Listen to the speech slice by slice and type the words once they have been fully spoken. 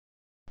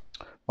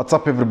What's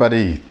up,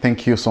 everybody?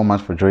 Thank you so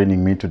much for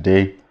joining me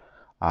today.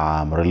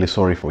 I'm really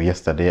sorry for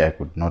yesterday. I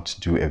could not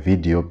do a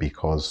video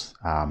because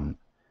I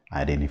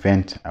had an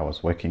event. I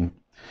was working.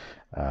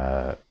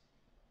 There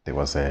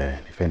was an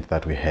event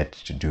that we had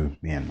to do,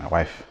 me and my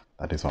wife.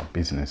 That is our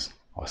business,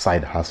 our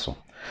side hustle.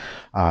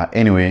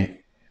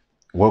 Anyway,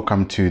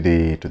 welcome to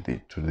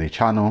the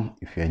channel.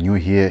 If you're new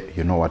here,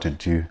 you know what to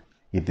do.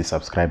 Hit the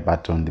subscribe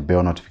button, the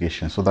bell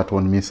notification, so that you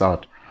won't miss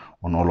out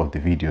on all of the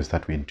videos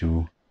that we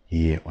do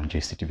here on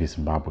JCTV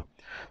Zimbabwe.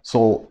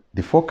 So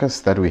the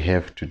focus that we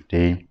have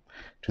today,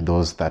 to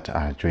those that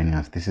are joining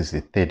us, this is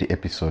the third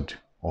episode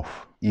of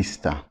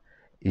Ishtar,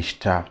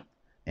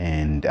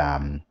 and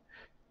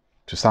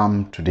to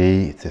some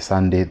today it's a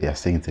Sunday. They are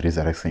saying it's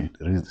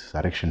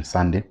Resurrection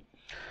Sunday,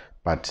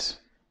 but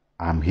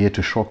I'm here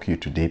to shock you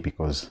today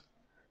because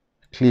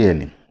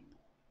clearly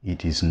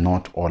it is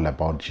not all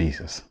about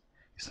Jesus.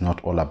 It's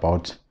not all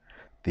about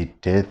the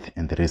death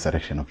and the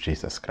resurrection of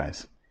Jesus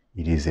Christ.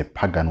 It is a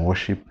pagan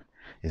worship,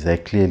 as I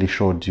clearly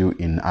showed you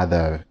in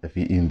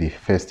the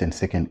first and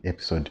second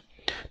episode.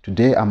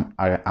 Today I'm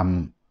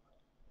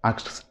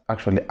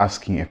actually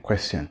asking a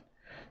question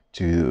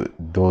to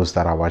those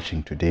that are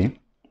watching today.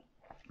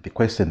 The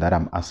question that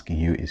I'm asking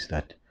you is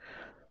that,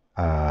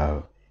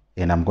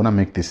 and I'm gonna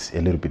make this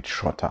a little bit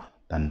shorter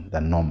than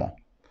normal.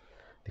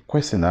 The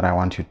question that I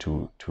want you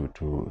to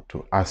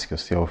ask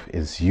yourself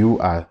is, you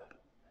are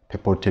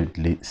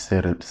purportedly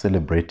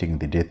celebrating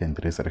the death and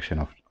the resurrection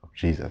of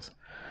Jesus.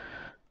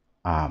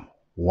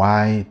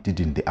 Why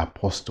didn't the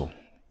apostle,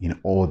 in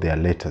all their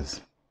letters,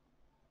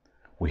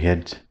 we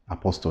had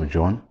Apostle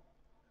John,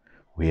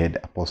 we had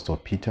Apostle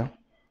Peter,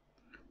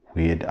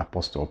 we had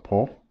Apostle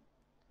Paul,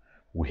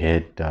 we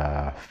had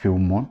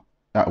Philemon,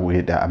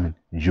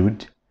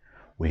 Jude,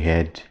 we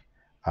had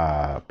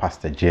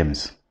Pastor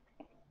James.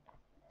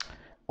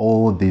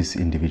 All these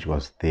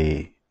individuals,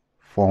 they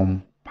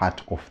form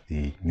part of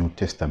the New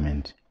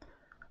Testament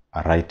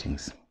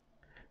writings.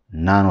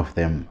 None of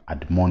them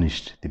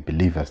admonished the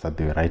believers that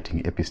they were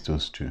writing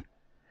epistles to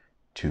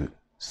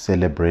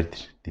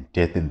celebrate the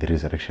death and the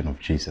resurrection of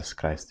Jesus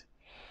Christ.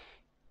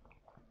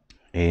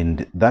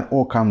 And that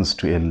all comes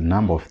to a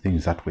number of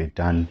things that were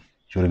done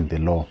during the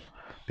law,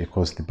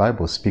 because the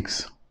Bible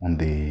speaks on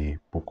the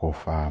book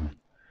of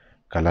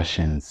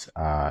Romans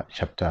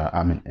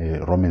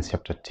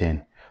chapter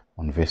 10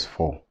 on verse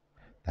 4,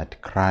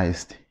 that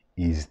Christ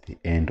is the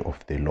end of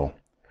the law.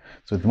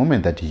 So the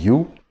moment that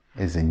you,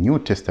 as a New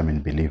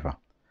Testament believer,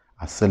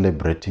 are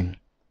celebrating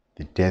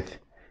the death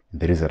and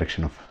the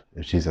resurrection of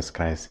Jesus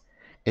Christ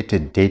at a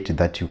date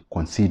that you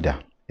consider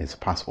as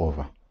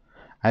Passover,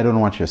 I don't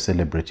know what you're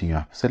celebrating. You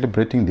are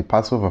celebrating the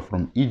Passover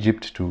from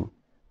Egypt to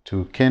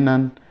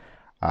Canaan.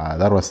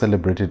 That was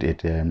celebrated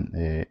at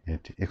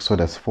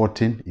Exodus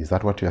 14. Is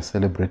that what you are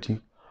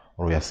celebrating?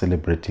 Or we are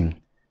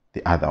celebrating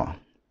the other one?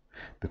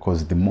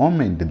 Because the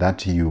moment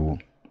that you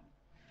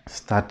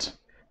start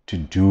to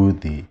do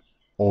the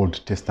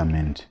Old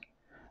Testament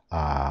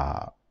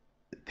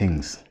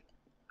things,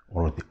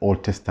 or the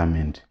Old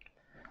Testament,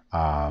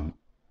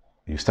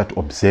 you start to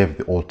observe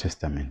the Old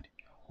Testament,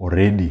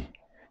 already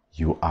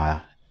you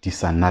are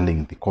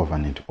disannulling the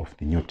covenant of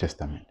the New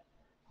Testament.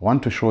 I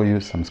want to show you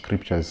some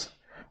scriptures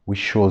which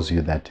shows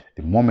you that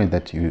the moment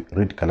that you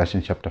read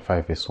Galatians chapter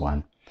 5 verse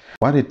 1,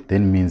 what it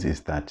then means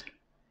is that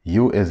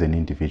you, as an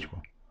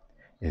individual,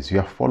 as you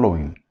are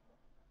following,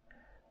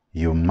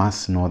 you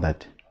must know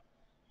that,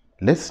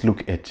 let's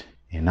look at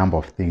a number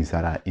of things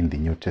that are in the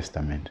New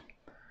Testament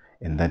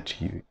and that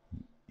you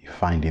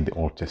find in the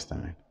Old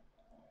Testament.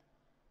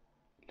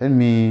 Let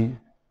me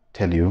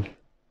tell you,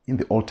 in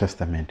the Old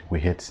Testament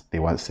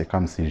there was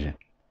circumcision,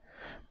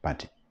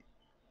 but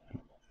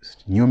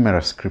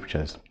numerous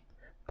scriptures,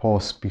 Paul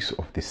speaks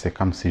of the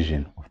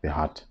circumcision of the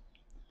heart,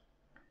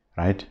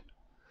 right?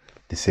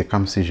 The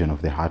circumcision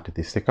of the heart,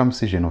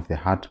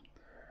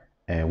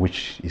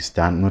 which is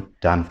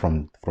not done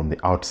from the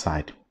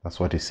outside. That's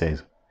what he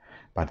says.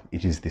 But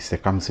it is the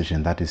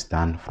circumcision that is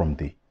done from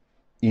the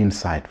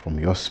inside, from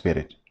your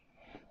spirit.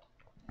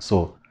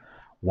 So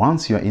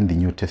once you are in the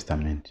New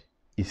Testament,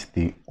 it's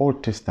the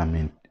Old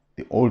Testament,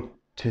 the Old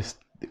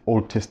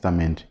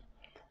Testament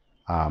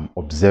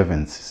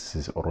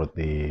observances, or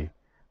the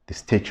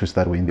statutes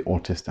that were in the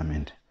Old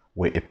Testament,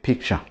 were a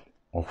picture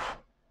of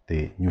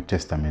the New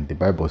Testament. The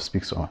Bible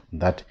speaks on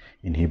that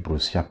in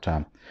Hebrews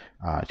chapter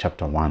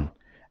 1,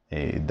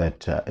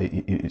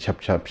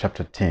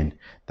 chapter 10,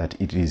 that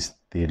it is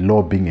the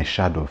law being a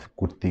shadow of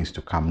good things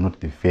to come, not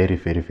the very,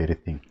 very, very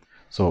thing.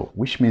 So,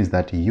 which means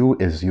that you,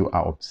 as you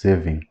are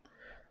observing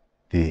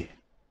the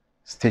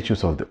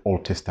statutes of the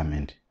Old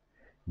Testament,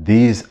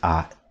 they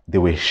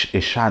were a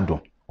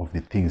shadow of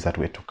the things that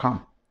were to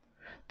come.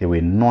 They were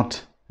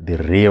not the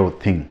real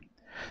thing.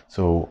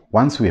 So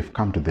once we have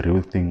come to the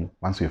real thing,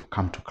 once we have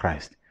come to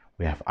Christ,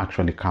 we have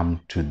actually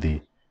come to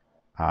the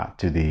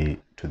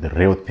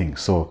real thing.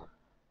 So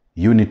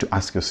you need to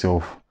ask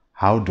yourself,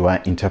 how do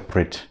I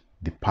interpret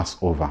the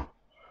Passover,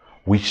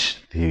 which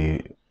I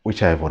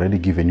have already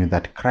given you,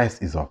 that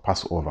Christ is our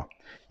Passover.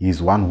 He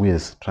is one who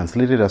has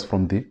translated us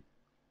from the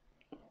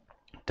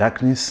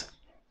darkness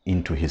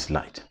into his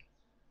light,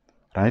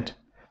 right?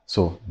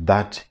 So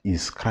that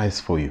is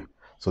Christ for you.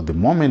 So the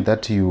moment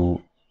that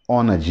you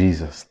honor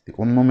Jesus, the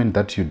moment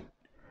that you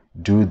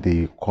do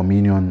the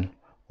communion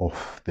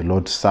of the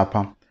Lord's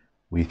Supper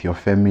with your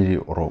family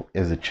or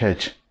as a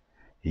church,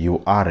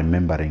 you are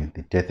remembering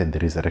the death and the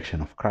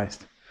resurrection of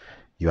Christ.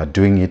 You are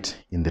doing it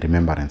in the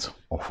remembrance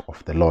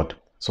of the Lord.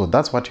 So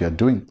that's what you are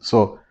doing.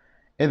 So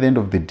at the end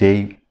of the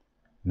day,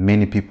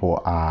 many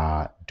people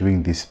are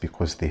doing this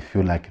because they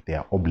feel like they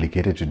are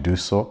obligated to do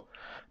so,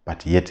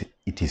 but yet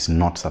it is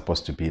not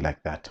supposed to be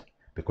like that,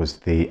 because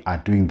they are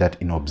doing that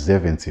in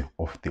observance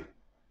of the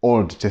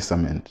Old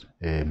Testament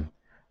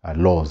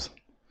laws.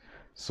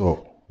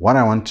 So what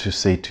I want to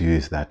say to you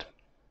is that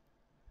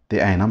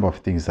there are a number of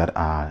things that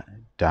are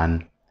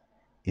done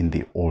in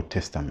the Old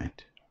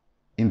Testament.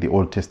 In the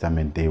Old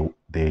Testament,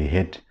 they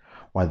had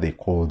what they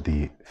call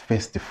the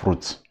first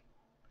fruits.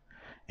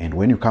 And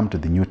when you come to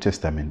the New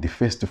Testament, the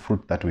first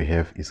fruit that we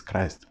have is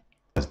Christ.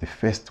 He was the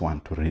first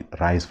one to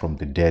rise from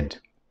the dead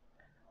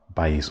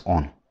by his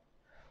own.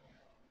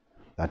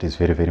 That is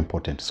very, very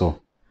important.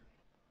 So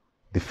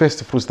the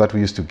first fruits that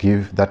we used to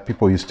give, that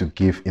people used to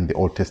give in the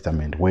Old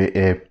Testament, were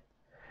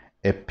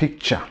a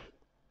picture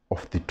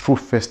of the true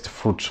first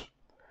fruit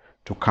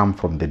to come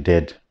from the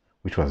dead,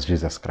 which was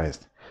Jesus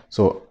Christ.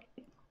 So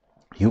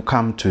you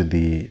come to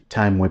the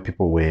time where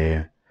people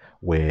were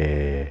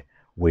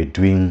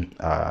doing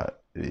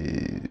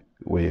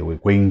we're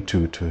going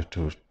to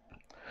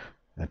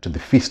the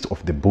Feast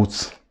of the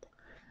Booths.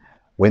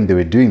 When they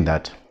were doing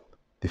that,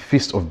 the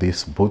Feast of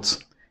these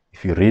Booths,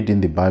 if you read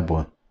in the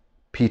Bible,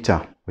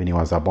 Peter, when he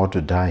was about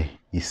to die,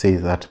 he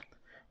says that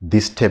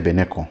this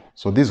tabernacle,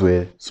 so these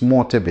were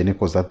small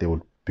tabernacles that they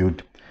would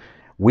build,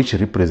 which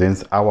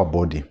represents our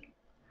body,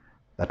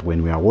 that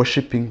when we are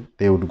worshiping,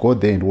 they would go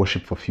there and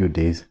worship for a few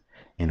days,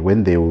 and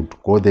when they would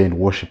go there and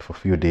worship for a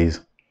few days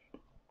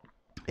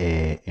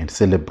and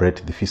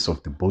celebrate the Feast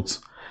of the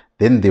Booths,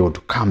 then they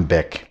would come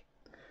back,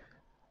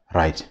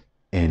 right,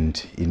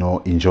 and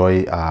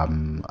enjoy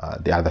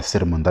the other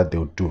ceremony that they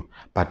would do.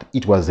 But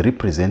it was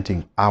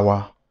representing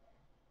our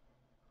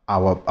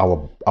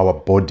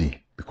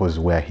body, because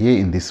we are here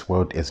in this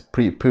world as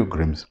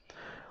pilgrims.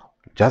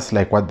 Just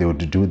like what they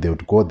would do, they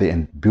would go there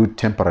and build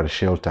temporary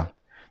shelter.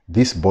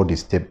 This body,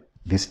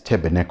 this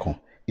tabernacle,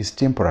 is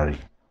temporary,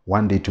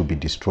 one day to be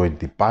destroyed.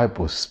 The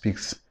Bible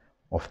speaks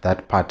of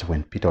that part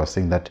when Peter was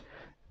saying that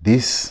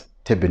this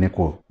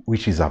tabernacle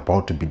which is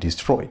about to be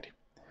destroyed.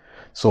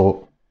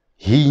 So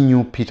he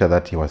knew, Peter,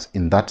 that he was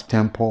in that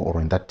temple or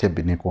in that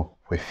tabernacle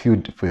for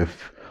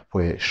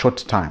a short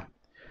time.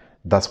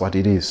 That's what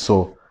it is.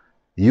 So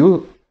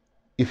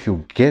if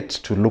you get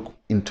to look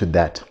into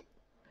that,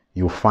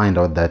 you find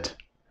out that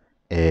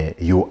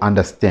you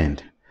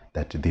understand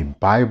that the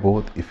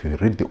Bible, if you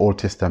read the Old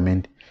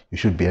Testament, you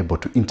should be able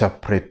to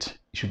interpret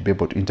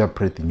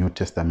the New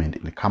Testament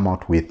and come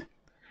out with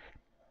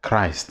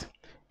Christ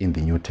in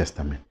the New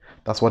Testament.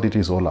 That's what it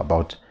is all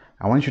about.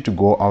 I want you to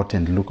go out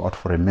and look out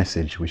for a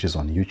message which is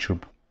on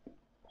YouTube.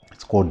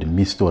 It's called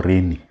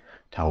Mistorini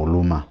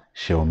Tauluma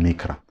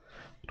Sheomikra.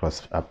 It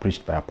was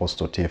preached by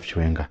Apostle T.F.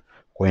 Chwenga.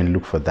 Go and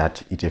look for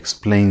that. It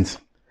explains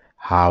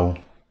how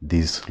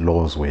these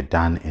laws were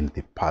done in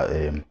the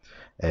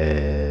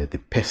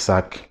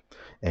Pesach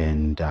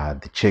and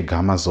the Che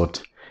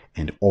Gamazot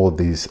and all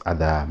these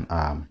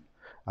other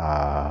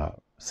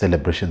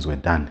celebrations were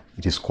done.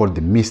 It is called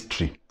the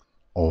mystery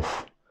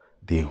of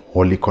the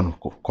Holy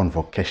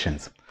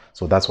Convocations.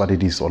 So that's what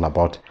it is all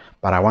about.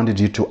 But I wanted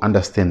you to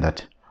understand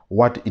that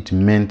what it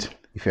meant,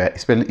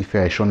 especially if you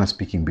are a Shona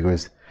speaking,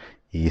 because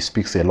he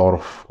speaks a lot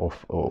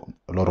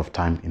of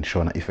time in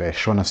Shona. If you are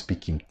Shona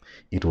speaking,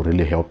 it will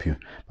really help you.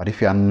 But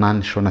if you are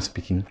non-Shona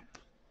speaking,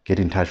 get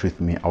in touch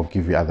with me. I'll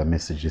give you other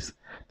messages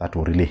that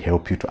will really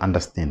help you to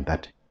understand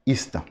that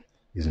Easter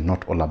is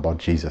not all about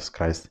Jesus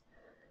Christ,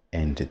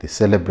 and the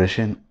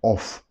celebration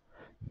of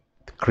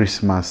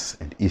Christmas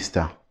and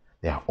Easter,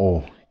 they are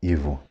all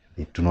evil.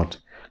 They do not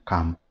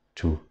come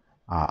to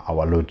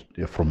our Lord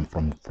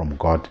from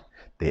God.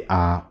 They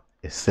are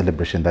a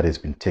celebration that has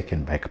been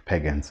taken by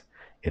pagans,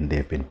 and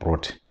they've been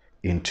brought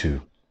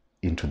into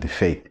the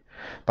faith.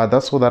 But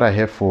that's all that I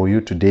have for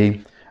you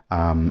today.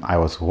 I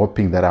was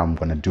hoping that I'm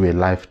going to do a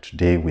live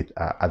today with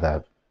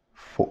other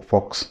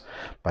folks,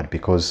 but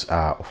because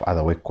of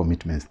other work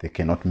commitments, they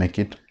cannot make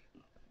it.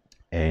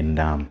 And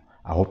I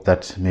hope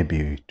that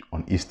maybe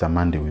on Easter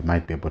Monday we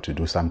might be able to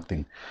do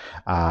something.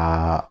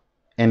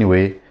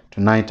 Anyway,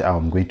 tonight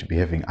I'm going to be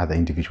having other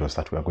individuals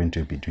that we are going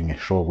to be doing a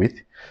show with.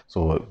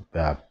 So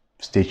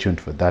stay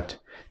tuned for that.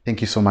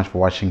 Thank you so much for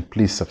watching.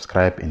 Please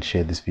subscribe and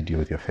share this video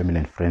with your family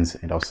and friends.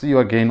 And I'll see you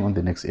again on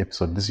the next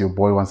episode. This is your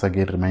boy once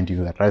again reminding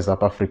you that Rise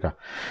Up Africa.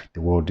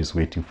 The world is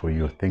waiting for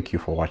you. Thank you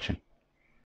for watching.